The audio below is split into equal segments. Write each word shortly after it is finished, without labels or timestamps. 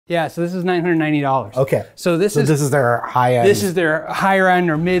Yeah, so this is $990. Okay. So this is their high end. This is their higher end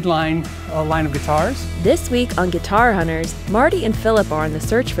or mid-line line of guitars. This week on Guitar Hunters, Marty and Phillip are on the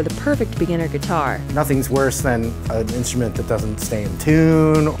search for the perfect beginner guitar. Nothing's worse than an instrument that doesn't stay in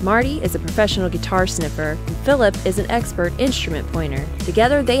tune. Marty is a professional guitar sniffer, and Phillip is an expert instrument pointer.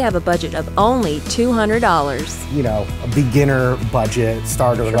 Together, they have a budget of only $200. You know, a beginner budget,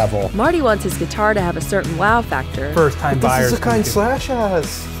 starter level. Marty wants his guitar to have a certain wow factor. First-time buyers. This is the kind Slash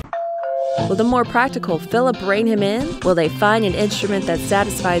has. Will the more practical Phillip rein him in? Will they find an instrument that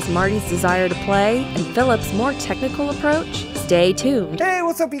satisfies Marty's desire to play and Phillip's more technical approach? Stay tuned. Hey,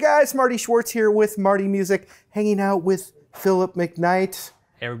 what's up you guys? Marty Schwartz here with Marty Music, hanging out with Phillip McKnight.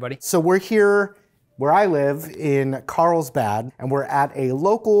 Hey everybody. So we're here where I live in Carlsbad, and we're at a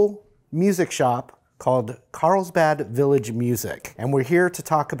local music shop called Carlsbad Village Music. And we're here to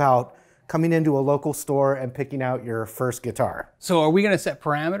talk about coming into a local store and picking out your first guitar. So are we gonna set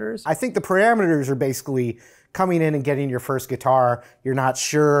parameters? I think the parameters are basically coming in and getting your first guitar. You're not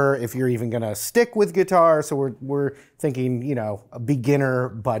sure if you're even gonna stick with guitar, so we're thinking, you know, a beginner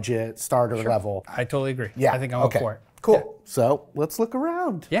budget, starter level. I totally agree. Yeah, I think I'm up for it. Cool. Yeah. So let's look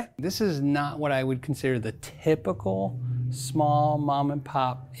around. Yeah, this is not what I would consider the typical small mom and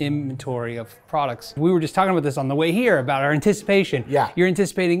pop inventory of products. We were just talking about this on the way here about our anticipation. Yeah. You're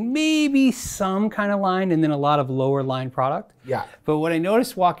anticipating maybe some kind of line and then a lot of lower line product. Yeah. But what I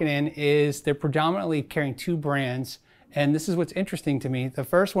noticed walking in is they're predominantly carrying two brands, and this is what's interesting to me. The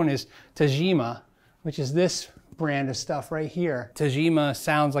first one is Tajima, which is this brand of stuff right here. Tajima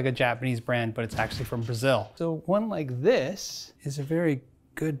sounds like a Japanese brand, but it's actually from Brazil. So one like this is a very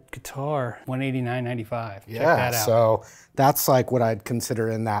good guitar, $189.95. Yeah, Check that out. So that's like what I'd consider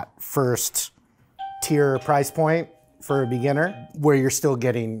in that first tier price point for a beginner, where you're still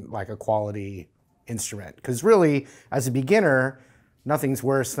getting like a quality instrument. Because really, as a beginner, nothing's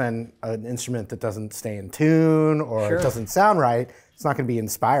worse than an instrument that doesn't stay in tune or it doesn't sound right. It's not going to be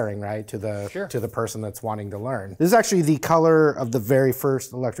inspiring, right, to the person that's wanting to learn. This is actually the color of the very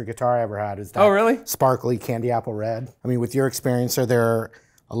first electric guitar I ever had. Is that really? Sparkly candy apple red. I mean, with your experience, are there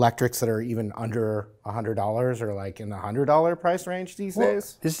electrics that are even under $100 or like in the $100 price range these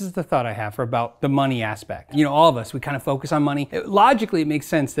days? This is the thought I have for about the money aspect. You know, all of us, we kind of focus on money. Logically, it makes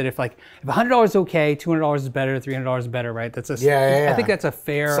sense that if $100 is okay, $200 is better, $300 is better, right? That's I think that's a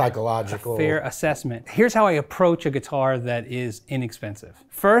fair psychological fair assessment. Here's how I approach a guitar that is inexpensive.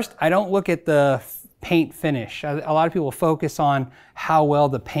 First, I don't look at the paint finish. A lot of people focus on how well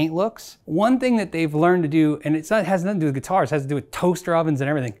the paint looks. One thing that they've learned to do, and it has nothing to do with guitars, it has to do with toaster ovens and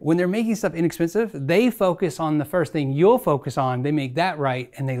everything. When they're making stuff inexpensive, they focus on the first thing you'll focus on, they make that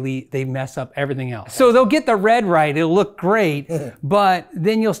right, and they mess up everything else. So they'll get the red right, it'll look great, but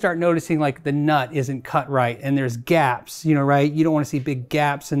then you'll start noticing like the nut isn't cut right, and there's gaps, you know, right? You don't want to see big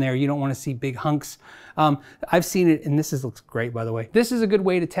gaps in there, you don't want to see big hunks. I've seen it, and looks great, by the way. This is a good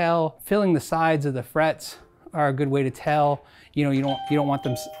way to tell. Filling the sides of the frets are a good way to tell. You know, you don't want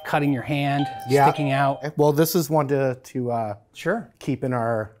them cutting your hand, sticking out. Well, this is one to keep in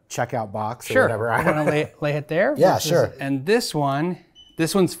our checkout box or whatever. I want to lay it there. Yeah, sure. And this one's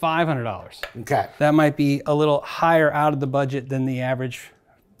 $500. Okay. That might be a little higher out of the budget than the average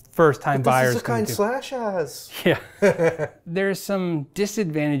first-time buyers. This is the kind Slash has. Yeah. There's some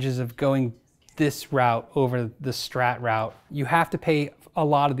disadvantages of going this route over the Strat route. You have to pay a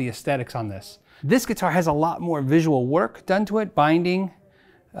lot of the aesthetics on this. This guitar has a lot more visual work done to it, binding,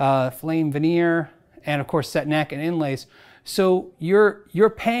 flame veneer, and of course set neck and inlays. So you're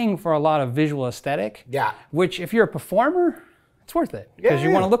paying for a lot of visual aesthetic, which if you're a performer, it's worth it because you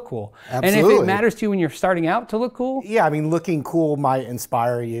want to look cool. Absolutely. And if it matters to you when you're starting out to look cool. Yeah, I mean, looking cool might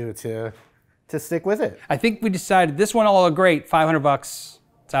inspire you to stick with it. I think we decided this one will look great, $500.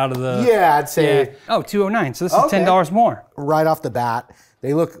 Out of the I'd say oh, $209. So this is $10 more. Right off the bat,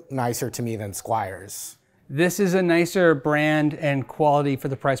 they look nicer to me than Squire's. This is a nicer brand and quality for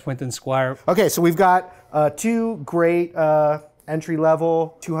the price point than Squire. Okay, so we've got two great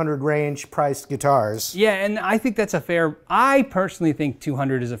entry-level, 200 range priced guitars. Yeah, and I think that's a fair, I personally think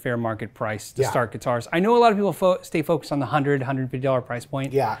 200 is a fair market price to start guitars. I know a lot of people stay focused on the $100, $150 price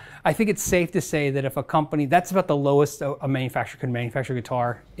point. Yeah. I think it's safe to say that if a company, that's about the lowest a manufacturer could manufacture a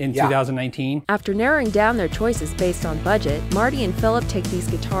guitar in 2019. After narrowing down their choices based on budget, Marty and Phillip take these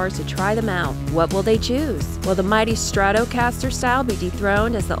guitars to try them out. What will they choose? Will the mighty Stratocaster style be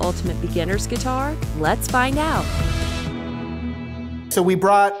dethroned as the ultimate beginner's guitar? Let's find out. So we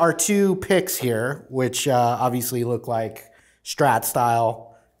brought our two picks here, which obviously look like Strat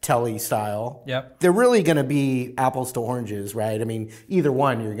style, Telly style. Yep. They're really going to be apples to oranges, right? I mean, either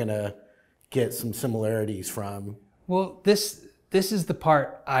one you're going to get some similarities from. Well, this This is the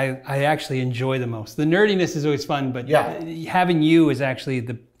part I actually enjoy the most. The nerdiness is always fun, but having you is actually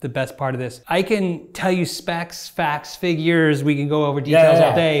the best part of this. I can tell you specs, facts, figures, we can go over details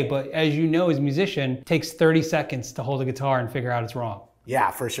all day, but as you know, as a musician, it takes 30 seconds to hold a guitar and figure out it's wrong. Yeah,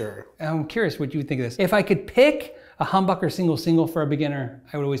 for sure. I'm curious what you would think of this. If I could pick a humbucker single for a beginner,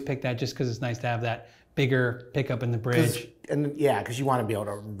 I would always pick that just because it's nice to have that bigger pickup in the bridge. Because you want to be able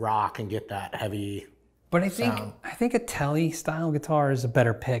to rock and get that heavy. But I think a Tele style guitar is a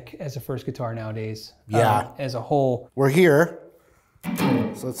better pick as a first guitar nowadays. Yeah. As a whole. We're here.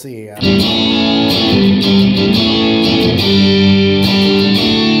 So let's see.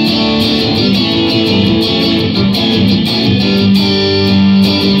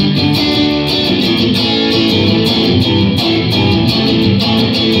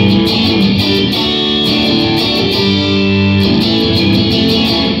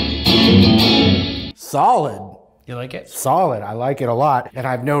 Solid. You like it? Solid. I like it a lot. And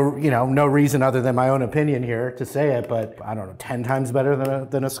I have no reason other than my own opinion here to say it, but I don't know, 10 times better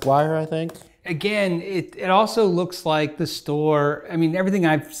than a Squire, I think. Again, it also looks like the store, I mean, everything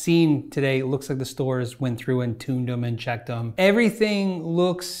I've seen today looks like the stores went through and tuned them and checked them. Everything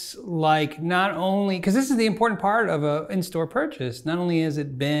looks like not only, because this is the important part of an in-store purchase, not only has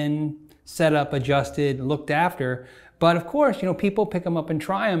it been set up, adjusted, looked after, but of course, people pick them up and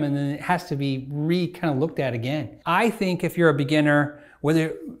try them, and then it has to be kind of looked at again. I think if you're a beginner,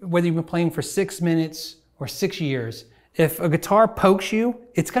 whether you've been playing for 6 minutes or 6 years, if a guitar pokes you,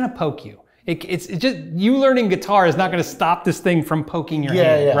 it's gonna poke you. It's just, you learning guitar is not gonna stop this thing from poking your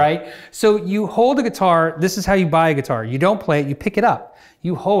hand, right? So you hold a guitar, this is how you buy a guitar. You don't play it, you pick it up,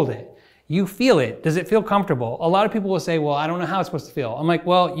 you hold it. You feel it. Does it feel comfortable? A lot of people will say, well, I don't know how it's supposed to feel. I'm like,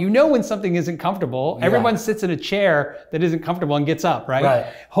 well, when something isn't comfortable. Everyone sits in a chair that isn't comfortable and gets up, right?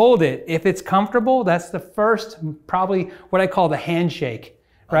 Hold it. If it's comfortable, that's the first, probably what I call the handshake,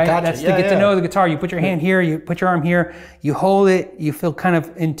 right? Gotcha. That's to get to know the guitar. You put your hand here, you put your arm here, you hold it, you feel kind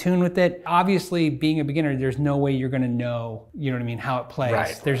of in tune with it. Obviously, being a beginner, there's no way you're gonna know, how it plays.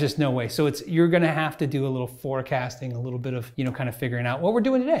 Right. There's just no way. So you're gonna have to do a little forecasting, a little bit of, kind of figuring out what we're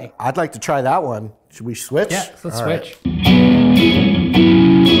doing today. I'd like to try that one. Should we switch? Yeah, let's switch.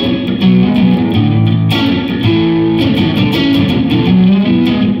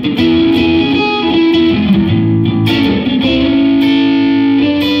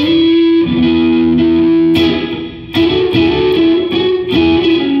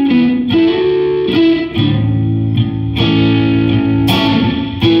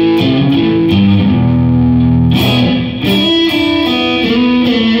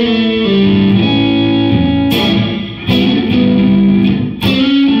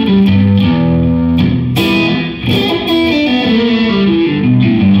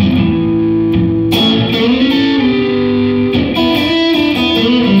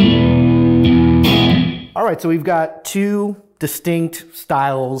 So we've got two distinct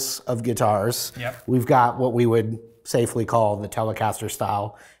styles of guitars. Yep. We've got what we would safely call the Telecaster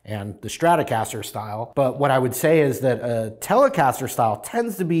style and the Stratocaster style. But what I would say is that a Telecaster style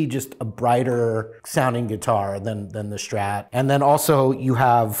tends to be just a brighter sounding guitar than the Strat. And then also you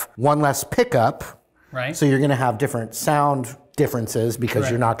have one less pickup. Right. So you're gonna have different sound differences because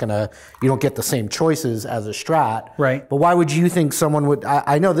you don't get the same choices as a Strat. Right. But why would you think someone would,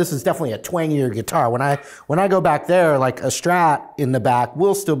 I know this is definitely a twangier guitar. When I go back there, like a Strat in the back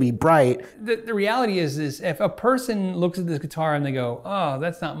will still be bright. The reality is if a person looks at this guitar and they go, oh,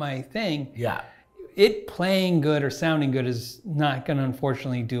 that's not my thing. Yeah. It playing good or sounding good is not gonna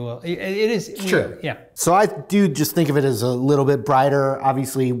unfortunately it is. True. Yeah. So I do just think of it as a little bit brighter.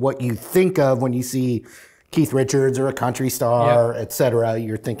 Obviously what you think of when you see Keith Richards or a country star, etc.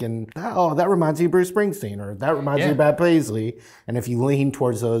 You're thinking, oh, that reminds you of Bruce Springsteen, or that reminds you of Bad Paisley. And if you lean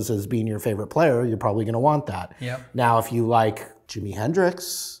towards those as being your favorite player, you're probably going to want that. Yep. Now, if you like Jimi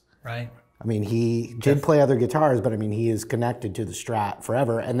Hendrix, right? I mean, he did play other guitars, but I mean, he is connected to the Strat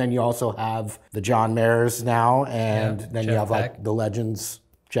forever. And then you also have the John Mayers now, and then you have like the legends,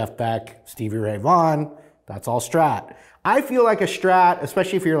 Jeff Beck, Stevie Ray Vaughan. That's all Strat. I feel like a Strat,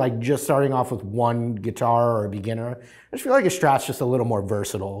 especially if you're like just starting off with one guitar or a beginner, I just feel like a Strat's just a little more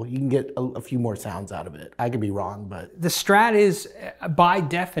versatile. You can get a few more sounds out of it. I could be wrong, but. The Strat is, by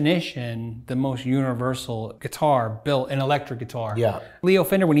definition, the most universal guitar built, an electric guitar. Yeah. Leo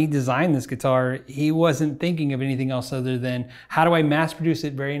Fender, when he designed this guitar, he wasn't thinking of anything else other than how do I mass produce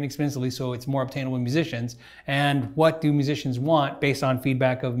it very inexpensively so it's more obtainable to musicians, and what do musicians want based on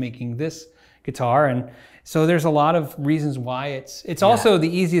feedback of making this guitar. And so there's a lot of reasons why it's also the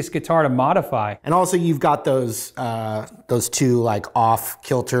easiest guitar to modify. And also you've got those two like off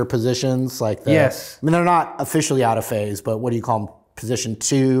kilter positions, like the, yes. I mean, they're not officially out of phase, but what do you call them? Position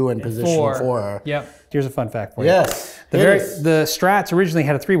 2 and position 4. Yep. Here's a fun fact for you. The Strats originally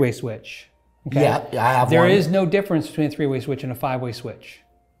had a 3-way switch. Okay? Yeah, I have There one. is no difference between a 3-way switch and a 5-way switch.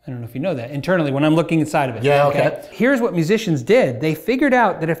 I don't know if you know that. Internally, when I'm looking inside of it. Yeah, okay. Here's what musicians did. They figured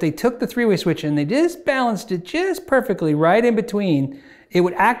out that if they took the 3-way switch and they just balanced it just perfectly right in between, it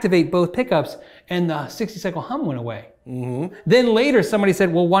would activate both pickups and the 60-cycle hum went away. Mm-hmm. Then later somebody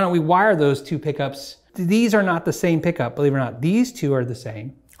said, well, why don't we wire those 2 pickups? These are not the same pickup, believe it or not. These 2 are the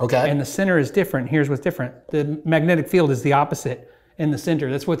same. Okay. And the center is different. Here's what's different. The magnetic field is the opposite in the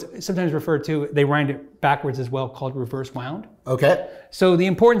center. That's what's sometimes referred to, they wind it backwards as well, called reverse wound. Okay. So the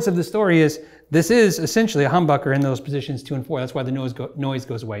importance of the story is, this is essentially a humbucker in those positions 2 and 4. That's why the noise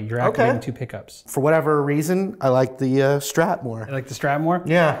goes away. You're activating 2 pickups. For whatever reason, I like the Strat more. I like the Strat more?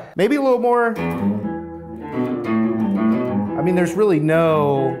 Yeah. Maybe a little more. I mean, there's really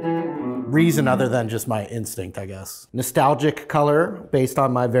no reason other than just my instinct, I guess. Nostalgic color based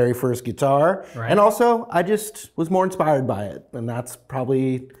on my very first guitar. Right. And also, I just was more inspired by it. And that's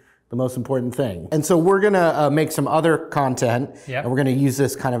probably the most important thing. And so we're gonna make some other content, and we're gonna use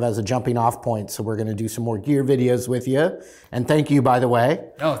this kind of as a jumping off point. So we're gonna do some more gear videos with you. And thank you, by the way.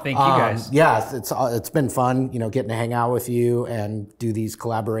 Oh, thank you guys. Yeah, it's been fun, you know, getting to hang out with you and do these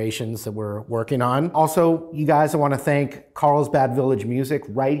collaborations that we're working on. Also, you guys, I wanna thank Carlsbad Village Music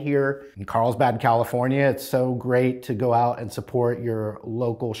right here in Carlsbad, California. It's so great to go out and support your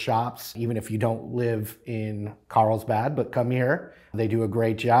local shops, even if you don't live in Carlsbad, but come here. They do a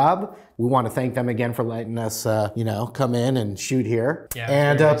great job. We want to thank them again for letting us, you know, come in and shoot here. Yeah,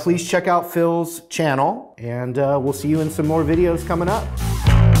 and please check out Phil's channel, and we'll see you in some more videos coming up.